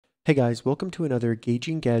Hey guys, welcome to another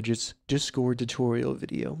Gauging Gadgets Discord tutorial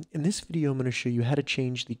video. In this video, I'm going to show you how to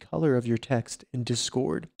change the color of your text in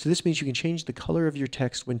Discord. So this means you can change the color of your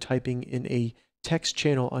text when typing in a text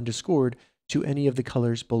channel on Discord to any of the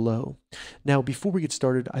colors below. Now, before we get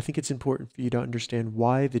started, I think it's important for you to understand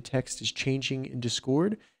why the text is changing in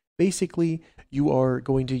Discord. Basically, you are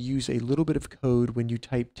going to use a little bit of code when you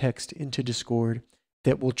type text into Discord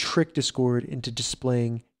that will trick Discord into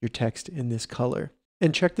displaying your text in this color.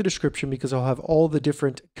 And check the description because I'll have all the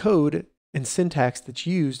different code and syntax that's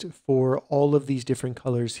used for all of these different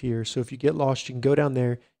colors here. So if you get lost, you can go down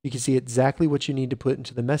there. You can see exactly what you need to put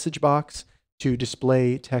into the message box to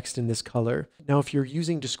display text in this color. Now, if you're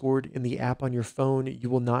using Discord in the app on your phone, you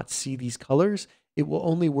will not see these colors. It will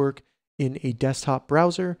only work in a desktop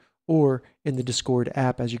browser or in the Discord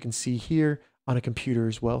app, as you can see here on a computer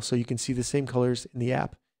as well. So you can see the same colors in the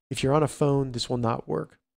app. If you're on a phone, this will not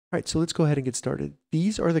work. All right, so let's go ahead and get started.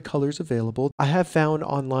 These are the colors available. I have found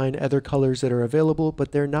online other colors that are available,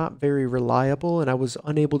 but they're not very reliable, and I was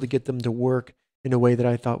unable to get them to work in a way that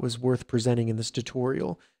I thought was worth presenting in this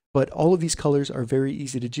tutorial. But all of these colors are very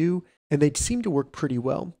easy to do, and they seem to work pretty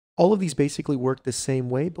well. All of these basically work the same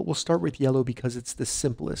way, but we'll start with yellow because it's the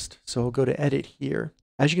simplest. So I'll go to edit here.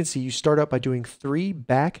 As you can see, you start out by doing 3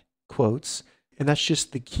 back quotes, and that's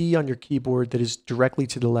just the key on your keyboard that is directly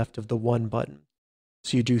to the left of the 1 button.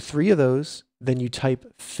 So you do 3 of those, then you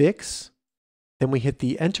type fix, then we hit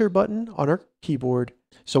the enter button on our keyboard.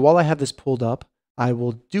 So while I have this pulled up, I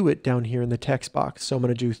will do it down here in the text box. So I'm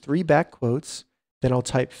going to do 3 back quotes, then I'll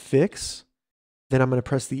type fix, then I'm going to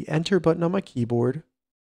press the enter button on my keyboard.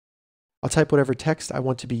 I'll type whatever text I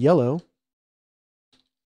want to be yellow.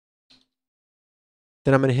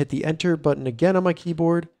 Then I'm going to hit the enter button again on my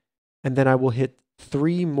keyboard, and then I will hit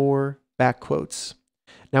 3 more back quotes.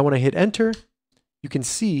 Now when I hit enter, you can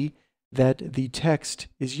see that the text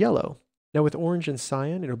is yellow. Now with orange and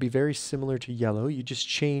cyan, it'll be very similar to yellow. You just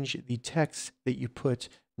change the text that you put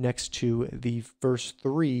next to the first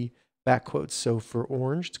 3 back quotes. So for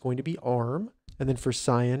orange, it's going to be ARM, and then for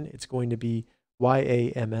cyan, it's going to be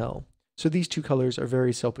YAML. So these 2 colors are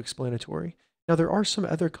very self-explanatory. Now there are some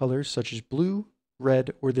other colors such as blue,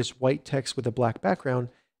 red, or this white text with a black background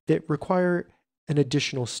that require an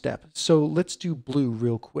additional step. So let's do blue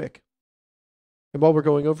real quick. And while we're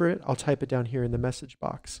going over it, I'll type it down here in the message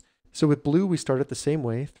box. So with blue, we start it the same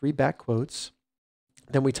way, 3 back quotes.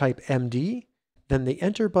 Then we type MD, then the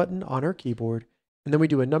enter button on our keyboard, and then we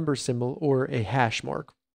do a number symbol or a hash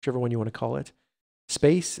mark, whichever one you want to call it,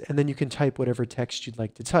 space, and then you can type whatever text you'd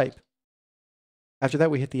like to type. After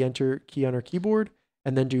that, we hit the enter key on our keyboard,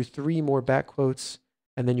 and then do 3 more back quotes,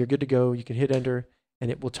 and then you're good to go. You can hit enter,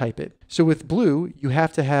 and it will type it. So with blue, you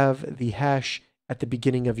have to have the hash at the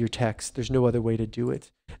beginning of your text. There's no other way to do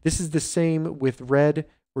it. This is the same with red,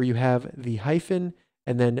 where you have the hyphen,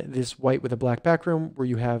 and then this white with a black background, where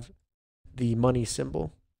you have the money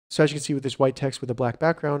symbol. So as you can see with this white text with a black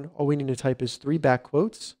background, all we need to type is 3 back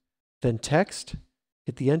quotes, then text,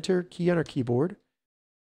 hit the enter key on our keyboard,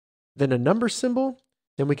 then a number symbol,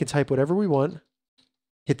 then we can type whatever we want,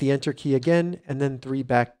 hit the enter key again, and then 3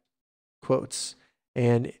 back quotes.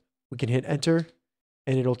 And we can hit enter,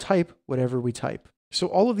 and it'll type whatever we type. So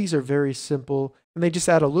all of these are very simple, and they just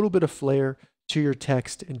add a little bit of flair to your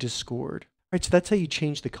text in Discord. All right, so that's how you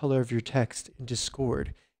change the color of your text in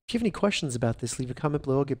Discord. If you have any questions about this, leave a comment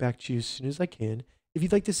below. I'll get back to you as soon as I can. If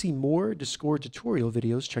you'd like to see more Discord tutorial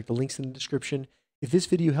videos, check the links in the description. If this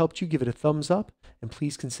video helped you, give it a thumbs up, and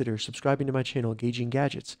please consider subscribing to my channel, Gauging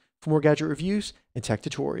Gadgets, for more gadget reviews and tech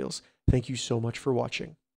tutorials. Thank you so much for watching.